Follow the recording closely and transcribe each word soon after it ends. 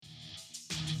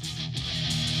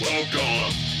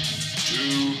Welcome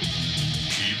to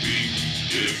Keeping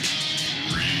It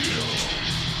Real.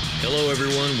 Hello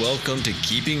everyone, welcome to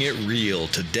Keeping It Real.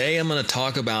 Today I'm going to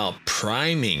talk about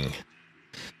priming.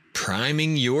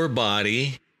 Priming your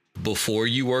body before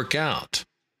you work out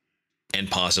and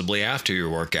possibly after your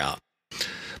workout,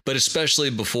 but especially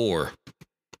before.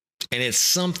 And it's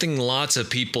something lots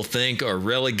of people think are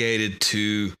relegated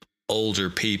to older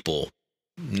people.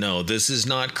 No, this is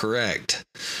not correct.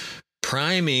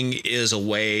 Priming is a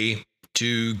way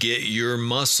to get your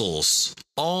muscles,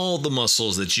 all the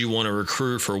muscles that you want to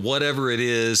recruit for whatever it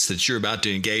is that you're about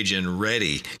to engage in,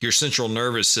 ready. Your central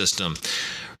nervous system,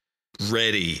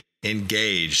 ready,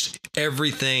 engaged,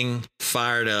 everything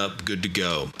fired up, good to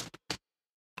go.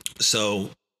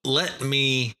 So let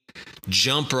me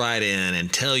jump right in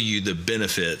and tell you the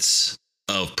benefits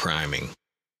of priming.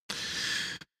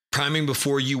 Priming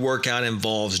before you work out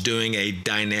involves doing a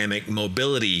dynamic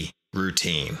mobility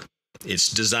routine. It's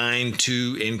designed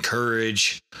to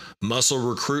encourage muscle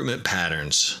recruitment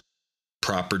patterns,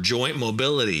 proper joint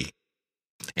mobility,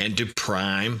 and to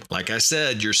prime, like I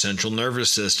said, your central nervous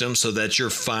system so that you're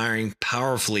firing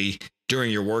powerfully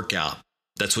during your workout.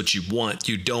 That's what you want.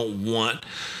 You don't want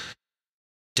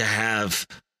to have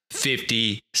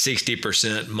 50,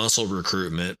 60% muscle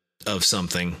recruitment of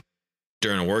something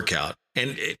during a workout.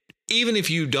 And even if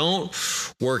you don't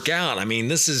work out, I mean,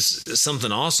 this is something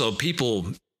also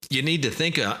you need to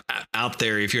think out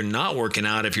there. If you're not working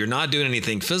out, if you're not doing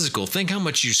anything physical, think how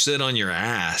much you sit on your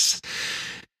ass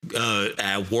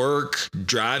at work,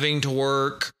 driving to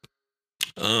work,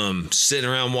 sitting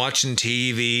around watching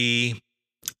TV.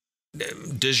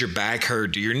 Does your back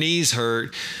hurt? Do your knees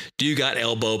hurt? Do you got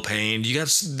elbow pain? You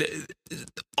got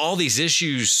all these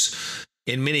issues.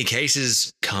 In many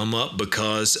cases, come up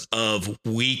because of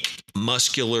weak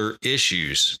muscular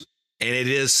issues. And it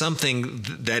is something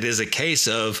that is a case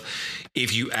of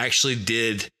if you actually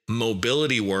did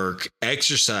mobility work,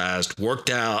 exercised,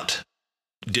 worked out,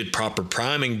 did proper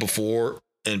priming before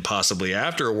and possibly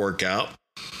after a workout,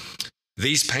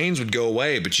 these pains would go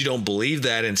away. But you don't believe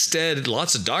that. Instead,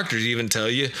 lots of doctors even tell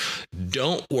you,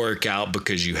 don't work out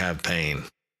because you have pain.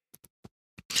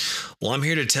 Well, I'm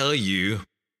here to tell you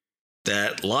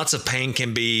that lots of pain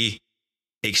can be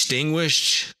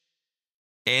extinguished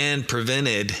and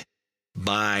prevented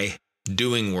by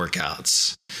doing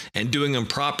workouts and doing them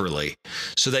properly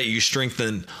so that you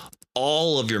strengthen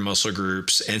all of your muscle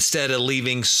groups instead of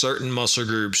leaving certain muscle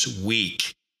groups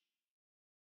weak,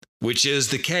 which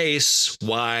is the case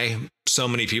why so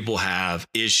many people have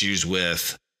issues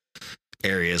with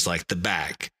areas like the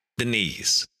back, the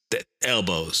knees, the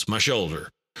elbows, my shoulder,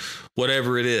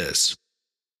 whatever it is.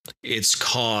 It's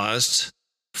caused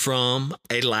from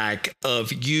a lack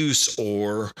of use,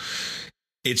 or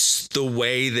it's the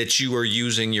way that you are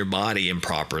using your body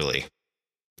improperly.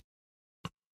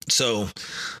 So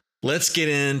let's get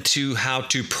into how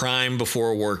to prime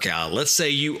before a workout. Let's say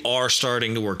you are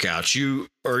starting to work out. You've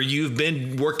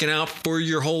been working out for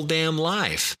your whole damn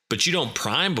life, but you don't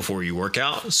prime before you work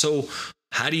out. So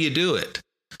how do you do it?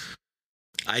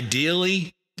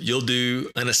 Ideally, you'll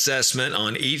do an assessment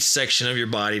on each section of your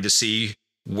body to see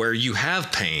where you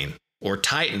have pain or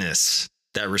tightness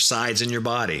that resides in your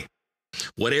body.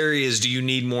 What areas do you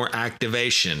need more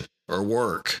activation or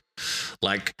work?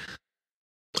 Like,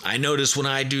 I notice when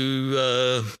I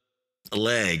do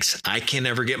legs, I can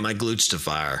never get my glutes to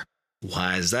fire.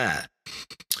 Why is that?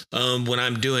 When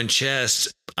I'm doing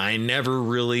chest, I never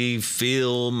really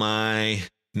feel my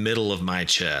middle of my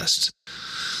chest.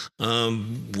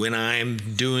 When I'm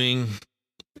doing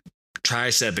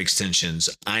tricep extensions,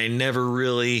 I never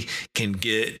really can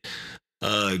get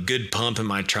a good pump in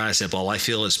my tricep. All I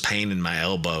feel is pain in my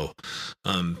elbow.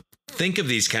 Think of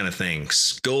these kind of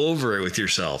things. Go over it with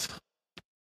yourself.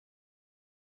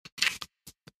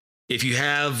 If you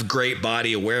have great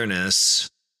body awareness,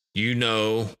 you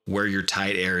know where your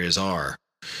tight areas are.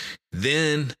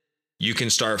 Then you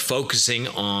can start focusing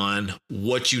on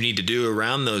what you need to do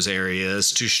around those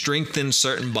areas to strengthen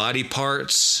certain body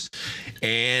parts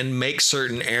and make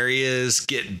certain areas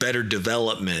get better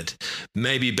development,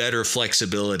 maybe better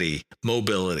flexibility,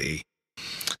 mobility.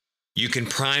 You can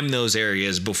prime those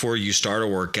areas before you start a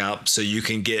workout so you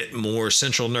can get more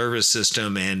central nervous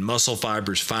system and muscle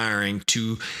fibers firing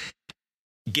to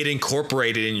get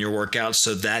incorporated in your workout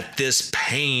so that this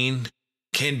pain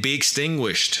can be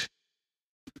extinguished.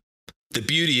 The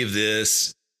beauty of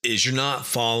this is you're not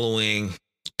following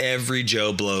every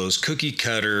Joe Blow's cookie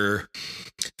cutter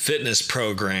fitness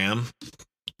program.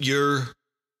 You're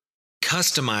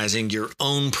customizing your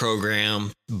own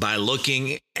program by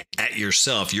looking at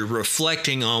yourself. You're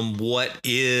reflecting on what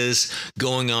is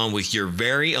going on with your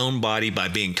very own body by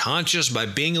being conscious, by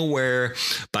being aware,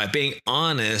 by being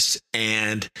honest,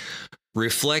 and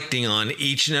reflecting on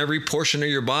each and every portion of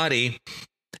your body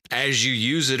as you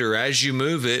use it or as you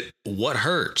move it. What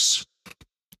hurts?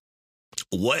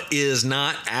 What is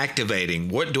not activating?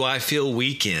 What do I feel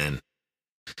weak in?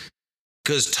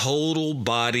 Because total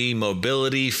body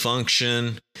mobility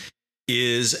function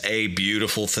is a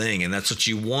beautiful thing. And that's what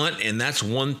you want. And that's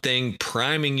one thing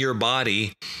priming your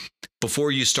body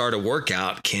before you start a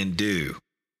workout can do,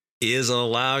 is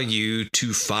allow you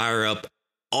to fire up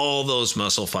all those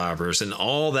muscle fibers and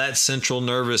all that central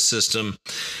nervous system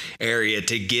area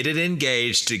to get it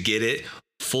engaged, to get it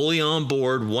fully on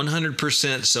board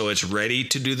 100% so it's ready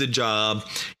to do the job.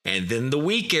 And then the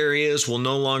weak areas will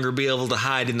no longer be able to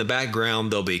hide in the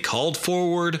background. They'll be called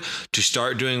forward to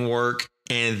start doing work,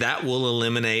 and that will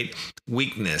eliminate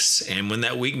weakness. And when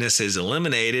that weakness is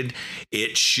eliminated,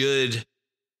 it should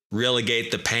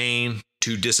relegate the pain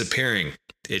to disappearing.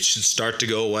 It should start to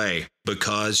go away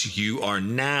because you are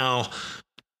now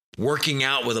working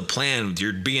out with a plan.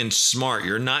 You're being smart.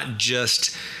 You're not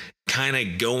just kind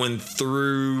of going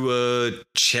through a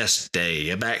chest day,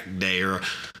 a back day, or,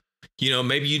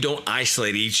 maybe you don't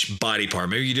isolate each body part.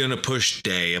 Maybe you're doing a push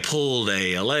day, a pull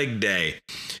day, a leg day.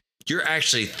 You're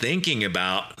actually thinking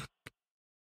about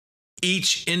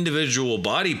each individual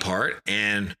body part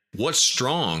and what's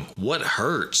strong, what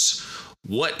hurts,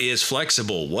 what is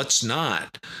flexible, what's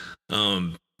not.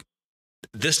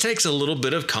 This takes a little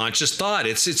bit of conscious thought.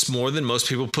 It's more than most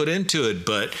people put into it,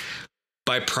 but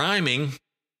by priming,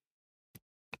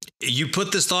 you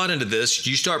put this thought into this,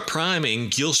 you start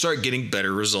priming, you'll start getting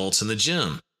better results in the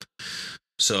gym.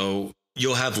 So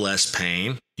you'll have less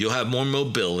pain, you'll have more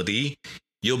mobility,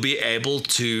 you'll be able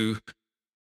to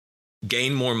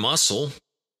gain more muscle,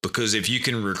 because if you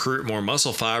can recruit more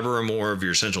muscle fiber or more of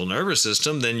your central nervous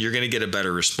system, then you're going to get a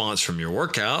better response from your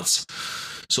workouts.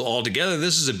 So altogether,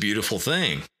 this is a beautiful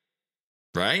thing,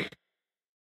 right?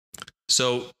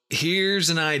 So here's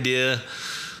an idea,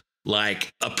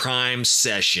 like a prime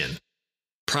session.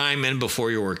 Prime in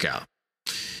before your workout.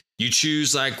 You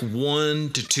choose like 1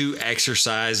 to 2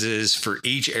 exercises for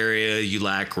each area you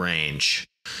lack range.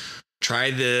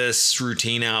 Try this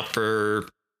routine out for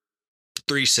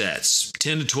 3 sets,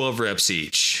 10 to 12 reps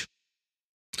each.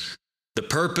 The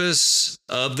purpose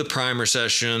of the primer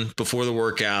session before the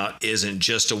workout isn't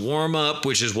just a warm up,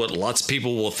 which is what lots of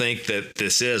people will think that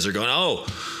this is. They're going, oh,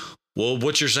 well,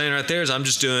 what you're saying right there is I'm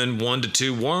just doing 1 to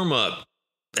 2 warm up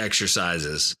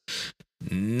exercises.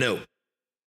 No,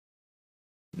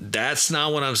 that's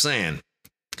not what I'm saying.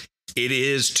 It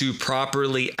is to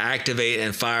properly activate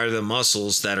and fire the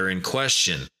muscles that are in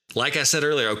question. Like I said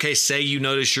earlier, okay, say you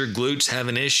notice your glutes have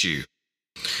an issue.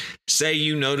 Say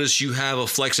you notice you have a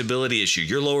flexibility issue.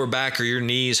 Your lower back or your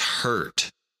knees hurt.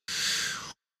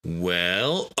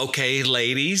 Well, okay,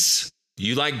 ladies,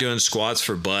 you like doing squats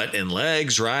for butt and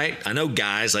legs, right? I know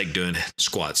guys like doing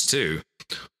squats too.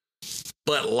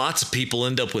 But lots of people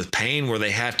end up with pain where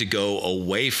they have to go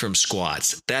away from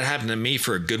squats. That happened to me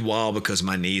for a good while because of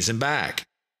my knees and back.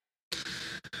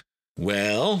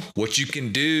 Well, what you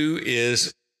can do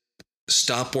is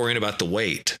stop worrying about the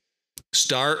weight.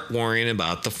 Start worrying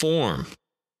about the form.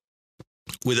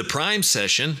 With a prime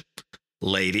session,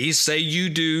 ladies, say you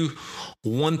do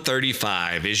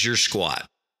 135 is your squat.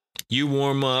 You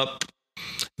warm up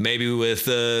maybe with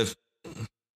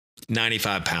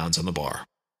 95 pounds on the bar.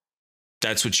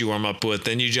 That's what you warm up with.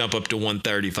 Then you jump up to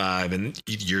 135 and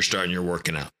you're starting your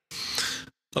working out.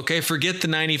 Okay, forget the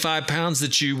 95 pounds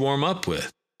that you warm up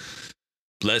with.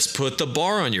 Let's put the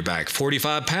bar on your back,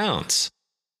 45 pounds.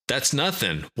 That's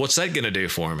nothing. What's that going to do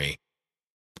for me?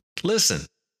 Listen,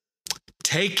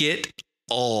 take it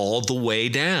all the way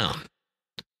down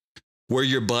where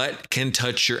your butt can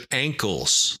touch your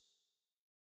ankles.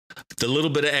 The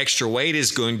little bit of extra weight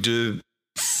is going to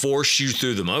force you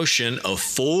through the motion, a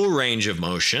full range of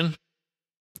motion,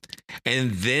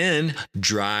 and then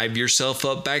drive yourself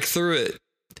up back through it.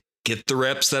 Get the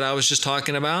reps that I was just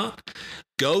talking about.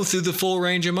 Go through the full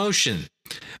range of motion.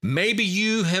 Maybe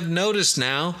you have noticed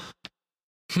now,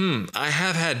 I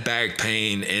have had back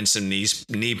pain and some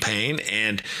knee pain,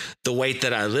 and the weight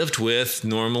that I lift with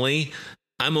normally,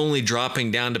 I'm only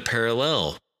dropping down to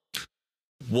parallel.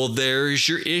 Well, there's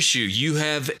your issue. You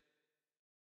have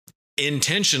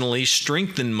intentionally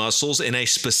strengthened muscles in a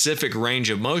specific range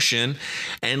of motion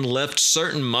and left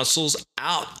certain muscles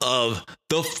out of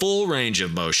the full range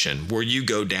of motion where you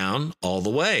go down all the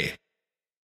way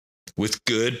with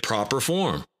good, proper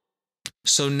form.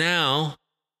 So now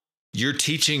you're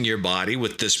teaching your body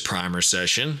with this primer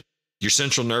session. Your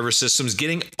central nervous system's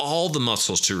getting all the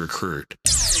muscles to recruit.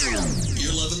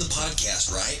 You're loving the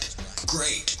podcast, right?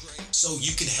 Great. So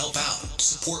you can help out,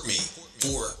 support me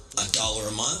for $1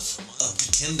 a month, up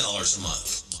to $10 a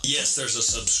month. Yes, there's a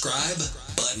subscribe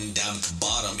button down at the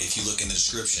bottom if you look in the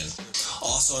description.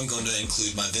 Also, I'm going to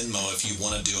include my Venmo if you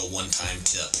want to do a one-time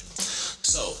tip.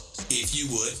 So, if you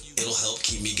would, it'll help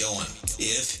keep me going.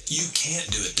 If you can't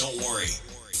do it, don't worry.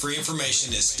 Free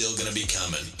information is still going to be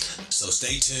coming. So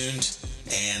stay tuned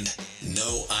and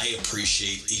know I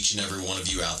appreciate each and every one of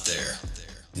you out there.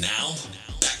 Now,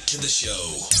 back to the show.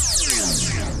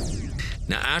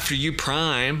 Now, after you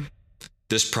prime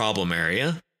this problem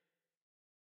area,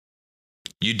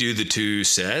 you do the 2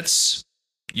 sets.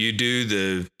 You do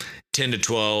the 10 to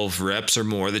 12 reps or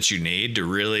more that you need to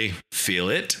really feel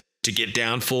it, to get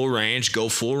down full range, go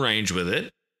full range with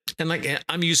it. And like,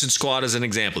 I'm using squat as an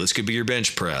example. This could be your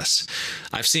bench press.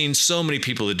 I've seen so many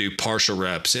people that do partial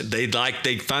reps. They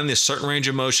find this certain range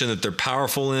of motion that they're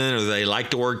powerful in, or they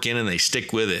like to work in, and they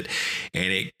stick with it.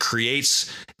 And it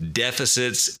creates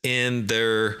deficits in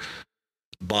their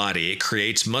body. It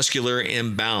creates muscular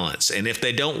imbalance. And if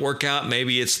they don't work out,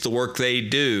 maybe it's the work they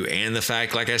do. And the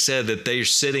fact, like I said, that they're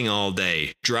sitting all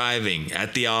day, driving,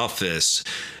 at the office,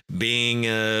 being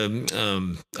a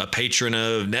patron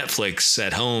of Netflix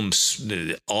at home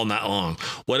all night long,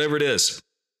 whatever it is.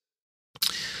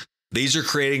 These are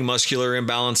creating muscular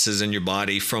imbalances in your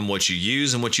body from what you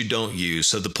use and what you don't use.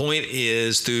 So the point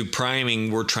is, through priming,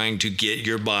 we're trying to get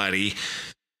your body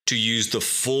to use the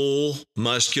full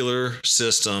muscular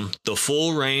system, the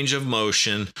full range of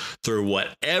motion through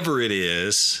whatever it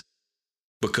is,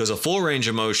 because a full range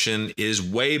of motion is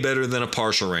way better than a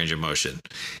partial range of motion.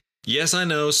 Yes, I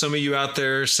know some of you out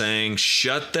there saying,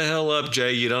 shut the hell up,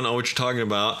 Jay. You don't know what you're talking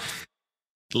about.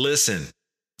 Listen,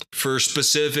 for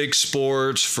specific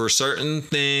sports, for certain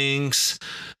things,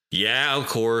 yeah, of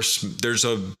course, there's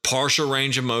a partial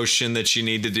range of motion that you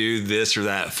need to do this or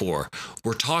that for.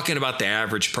 We're talking about the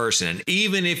average person. And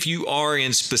even if you are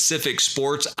in specific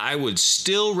sports, I would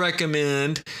still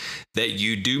recommend that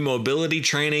you do mobility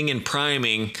training and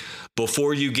priming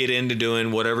before you get into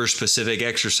doing whatever specific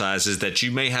exercises that you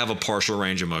may have a partial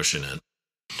range of motion in.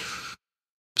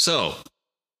 So,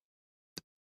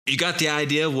 you got the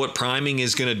idea of what priming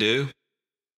is going to do?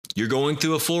 You're going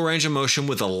through a full range of motion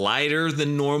with a lighter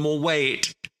than normal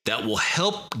weight that will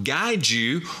help guide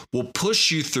you, will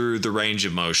push you through the range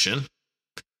of motion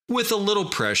with a little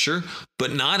pressure,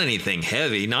 but not anything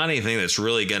heavy, not anything that's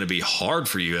really going to be hard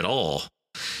for you at all.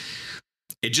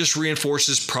 It just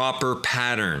reinforces proper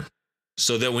pattern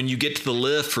so that when you get to the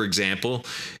lift, for example,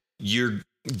 you're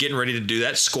getting ready to do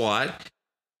that squat.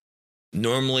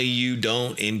 Normally, you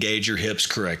don't engage your hips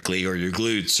correctly or your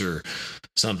glutes or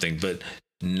something, but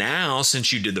now,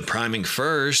 since you did the priming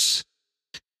first,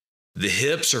 the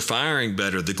hips are firing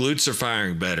better, the glutes are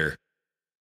firing better,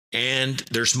 and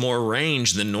there's more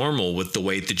range than normal with the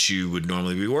weight that you would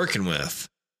normally be working with.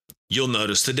 You'll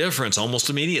notice the difference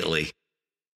almost immediately.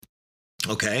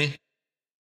 Okay?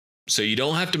 So you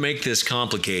don't have to make this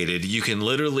complicated. You can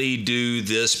literally do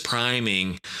this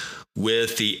priming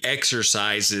with the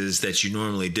exercises that you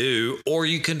normally do, or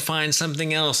you can find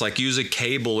something else, like use a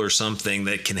cable or something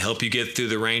that can help you get through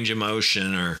the range of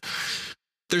motion, or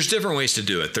there's different ways to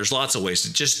do it. There's lots of ways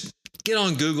to just get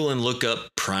on Google and look up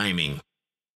priming.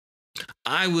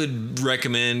 I would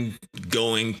recommend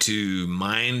going to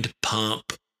Mind Pump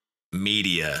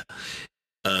Media.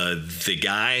 The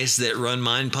guys that run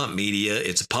Mind Pump Media,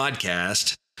 it's a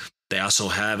podcast. They also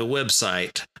have a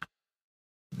website.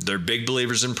 They're big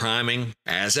believers in priming,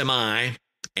 as am I,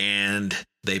 and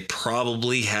they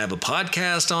probably have a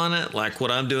podcast on it, like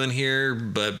what I'm doing here,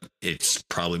 but it's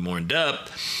probably more in depth.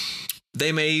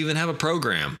 They may even have a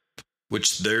program,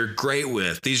 which they're great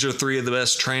with. These are 3 of the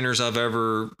best trainers I've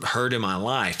ever heard in my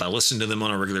life. I listen to them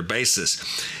on a regular basis.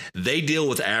 They deal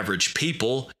with average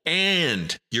people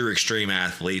and your extreme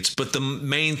athletes, but the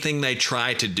main thing they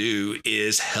try to do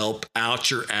is help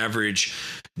out your average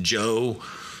Joe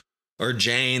or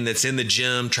Jane that's in the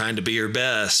gym trying to be her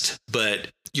best, but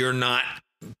you're not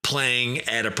playing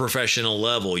at a professional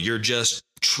level. You're just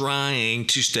trying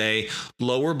to stay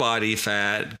lower body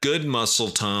fat, good muscle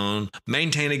tone,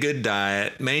 maintain a good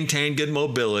diet, maintain good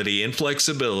mobility and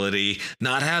flexibility,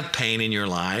 not have pain in your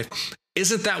life.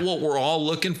 Isn't that what we're all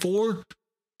looking for?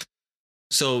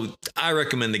 So I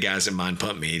recommend the guys at Mind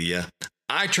Pump Media.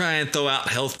 I try and throw out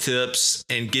health tips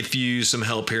and give you some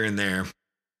help here and there.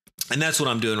 And that's what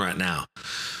I'm doing right now.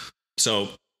 So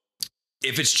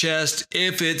if it's chest,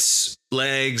 if it's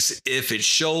legs, if it's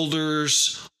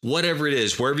shoulders, whatever it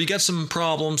is, wherever you got some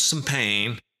problems, some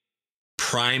pain,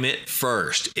 prime it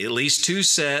first. At least 2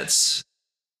 sets.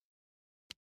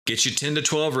 Get you 10 to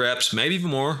 12 reps, maybe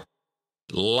even more.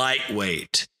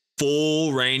 Lightweight,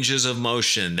 full ranges of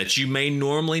motion that you may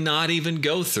normally not even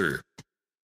go through.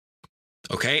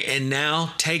 Okay, and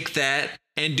now take that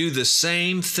and do the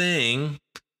same thing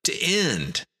to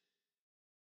end.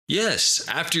 Yes,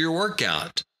 after your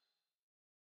workout.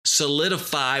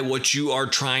 Solidify what you are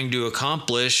trying to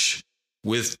accomplish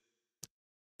with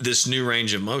this new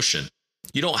range of motion.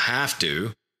 You don't have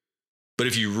to, but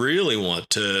if you really want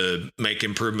to make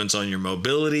improvements on your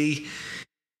mobility,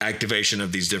 activation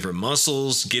of these different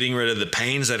muscles, getting rid of the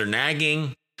pains that are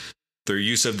nagging, through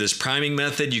use of this priming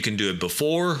method, you can do it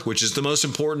before, which is the most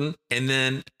important, and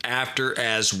then after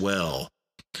as well.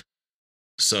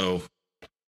 So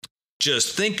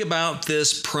just think about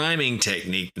this priming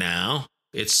technique now.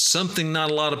 It's something not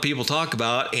a lot of people talk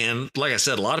about. And like I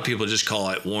said, a lot of people just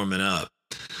call it warming up.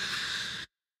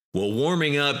 Well,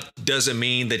 warming up doesn't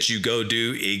mean that you go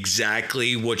do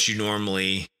exactly what you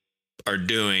normally are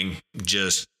doing,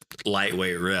 just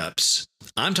lightweight reps.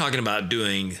 I'm talking about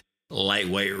doing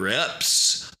lightweight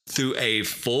reps through a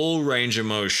full range of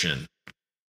motion,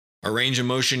 a range of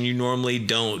motion you normally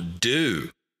don't do.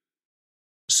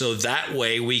 So that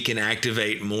way we can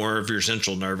activate more of your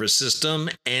central nervous system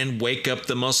and wake up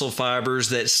the muscle fibers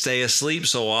that stay asleep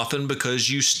so often because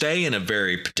you stay in a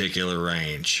very particular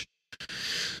range.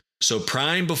 So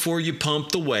prime before you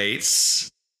pump the weights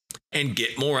and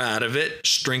get more out of it.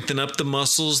 Strengthen up the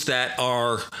muscles that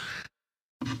are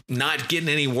not getting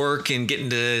any work and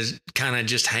getting to kind of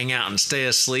just hang out and stay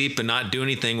asleep and not do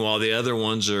anything while the other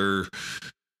ones are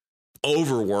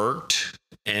overworked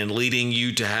and leading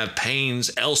you to have pains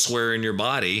elsewhere in your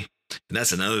body. And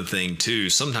that's another thing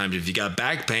too. Sometimes if you got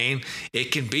back pain,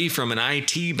 it can be from an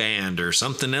IT band or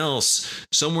something else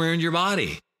somewhere in your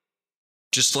body.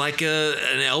 Just like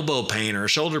an elbow pain or a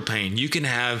shoulder pain, you can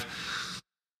have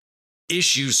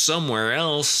issues somewhere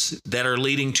else that are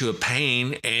leading to a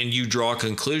pain, and you draw a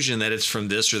conclusion that it's from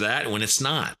this or that when it's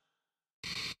not.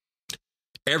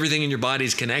 Everything in your body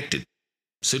is connected.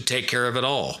 So take care of it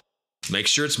all. Make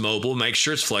sure it's mobile, make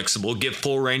sure it's flexible, get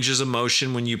full ranges of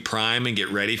motion when you prime and get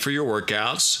ready for your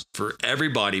workouts for every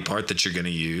body part that you're going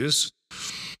to use.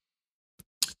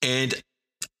 And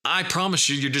I promise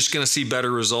you, you're just going to see better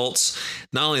results.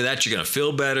 Not only that, you're going to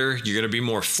feel better. You're going to be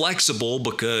more flexible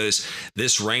because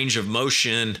this range of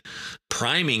motion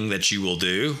priming that you will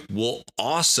do will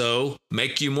also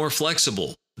make you more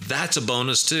flexible. That's a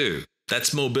bonus too.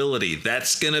 That's mobility.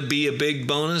 That's going to be a big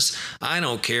bonus. I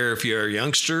don't care if you're a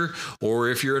youngster or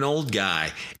if you're an old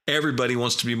guy. Everybody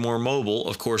wants to be more mobile.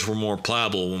 Of course, we're more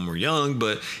pliable when we're young,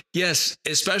 but yes,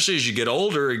 especially as you get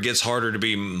older, it gets harder to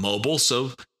be mobile.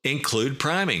 So include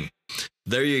priming.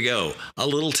 There you go. A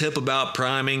little tip about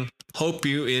priming. Hope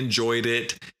you enjoyed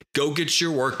it. Go get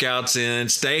your workouts in.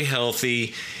 Stay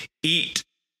healthy. Eat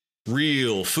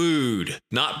real food,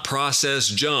 not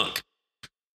processed junk.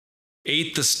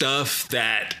 Eat the stuff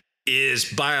that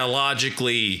is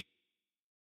biologically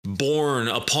born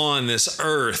upon this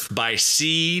earth by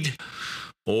seed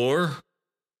or,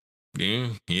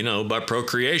 by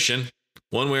procreation.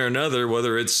 One way or another,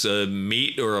 whether it's a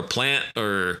meat or a plant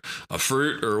or a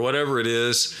fruit or whatever it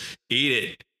is, eat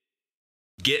it.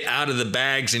 Get out of the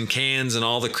bags and cans and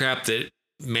all the crap that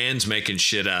man's making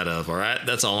shit out of, all right?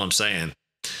 That's all I'm saying.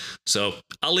 So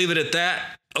I'll leave it at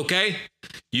that, okay?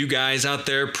 You guys out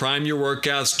there, prime your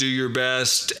workouts, do your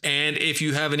best. And if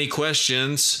you have any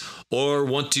questions or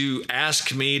want to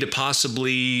ask me to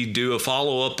possibly do a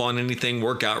follow-up on anything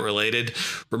workout related,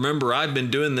 remember, I've been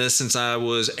doing this since I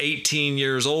was 18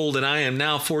 years old and I am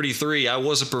now 43. I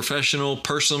was a professional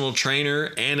personal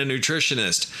trainer and a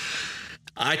nutritionist.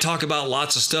 I talk about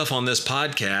lots of stuff on this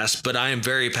podcast, but I am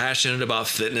very passionate about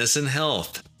fitness and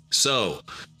health. So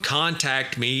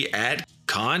contact me at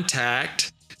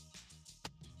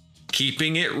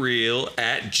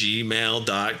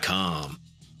contactkeepingitreal@gmail.com.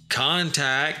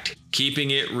 Contact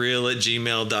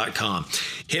keepingitreal@gmail.com.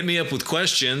 Hit me up with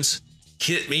questions.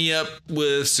 Hit me up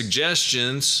with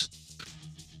suggestions.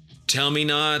 Tell me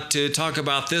not to talk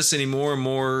about this anymore.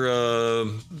 More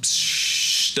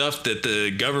stuff that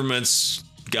the government's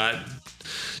got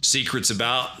secrets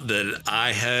about that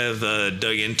I have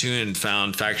dug into and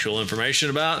found factual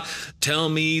information about. Tell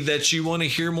me that you want to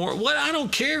hear more. I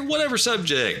don't care. Whatever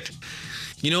subject.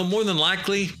 More than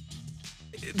likely,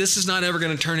 this is not ever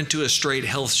going to turn into a straight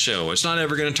health show. It's not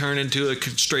ever going to turn into a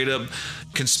straight up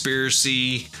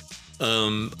conspiracy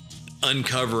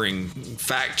uncovering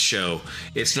fact show.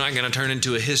 It's not going to turn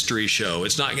into a history show.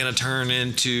 It's not going to turn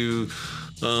into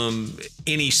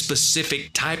any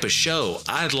specific type of show.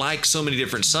 I like so many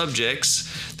different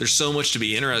subjects. There's so much to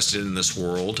be interested in this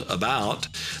world about.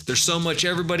 There's so much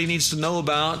everybody needs to know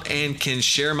about and can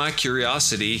share my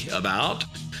curiosity about.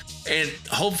 And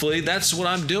hopefully that's what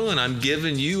I'm doing. I'm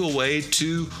giving you a way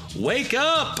to wake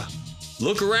up,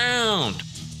 look around.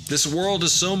 This world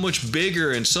is so much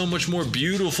bigger and so much more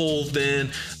beautiful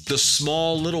than the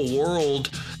small little world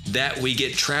that we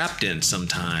get trapped in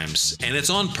sometimes. And it's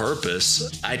on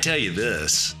purpose. I tell you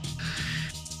this,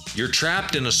 you're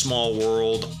trapped in a small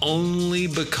world only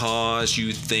because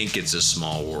you think it's a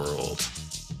small world.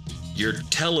 Your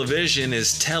television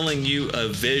is telling you a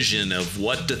vision of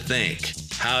what to think,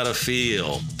 how to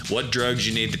feel, what drugs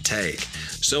you need to take.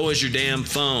 So is your damn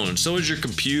phone. So is your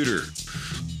computer.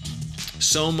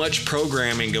 So much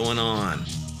programming going on.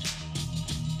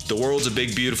 The world's a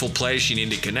big, beautiful place. You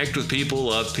need to connect with people,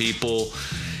 love people,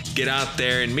 get out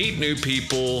there and meet new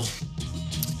people,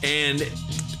 and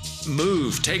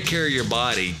move. Take care of your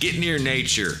body. Get near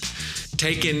nature.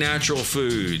 Take in natural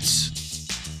foods.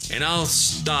 And I'll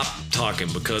stop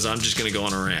talking because I'm just going to go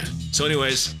on a rant. So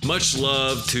anyways, much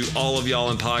love to all of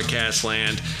y'all in podcast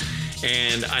land.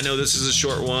 And I know this is a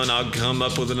short one. I'll come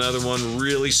up with another one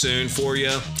really soon for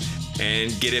you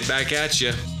and get it back at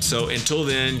you. So until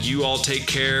then, you all take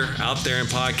care out there in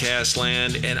podcast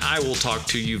land, and I will talk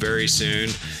to you very soon.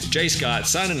 Jay Scott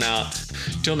signing out.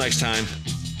 Till next time,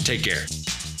 take care.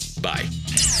 Bye.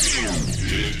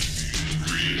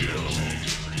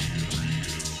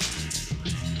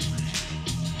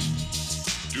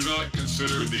 Do not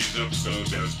consider these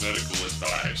episodes as medical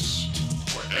advice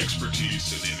or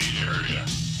expertise in any area.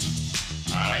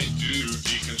 I do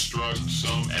deconstruct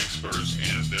some experts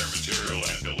and their material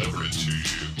and deliver it to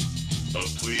you, but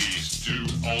please do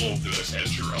all of this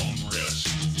at your own risk.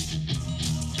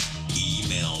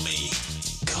 Email me,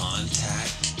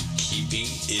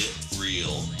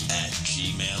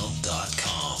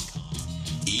 contactkeepingitreal@gmail.com.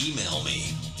 Email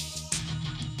me,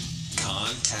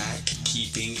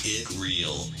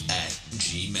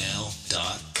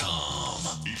 contactkeepingitreal@gmail.com.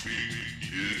 Keeping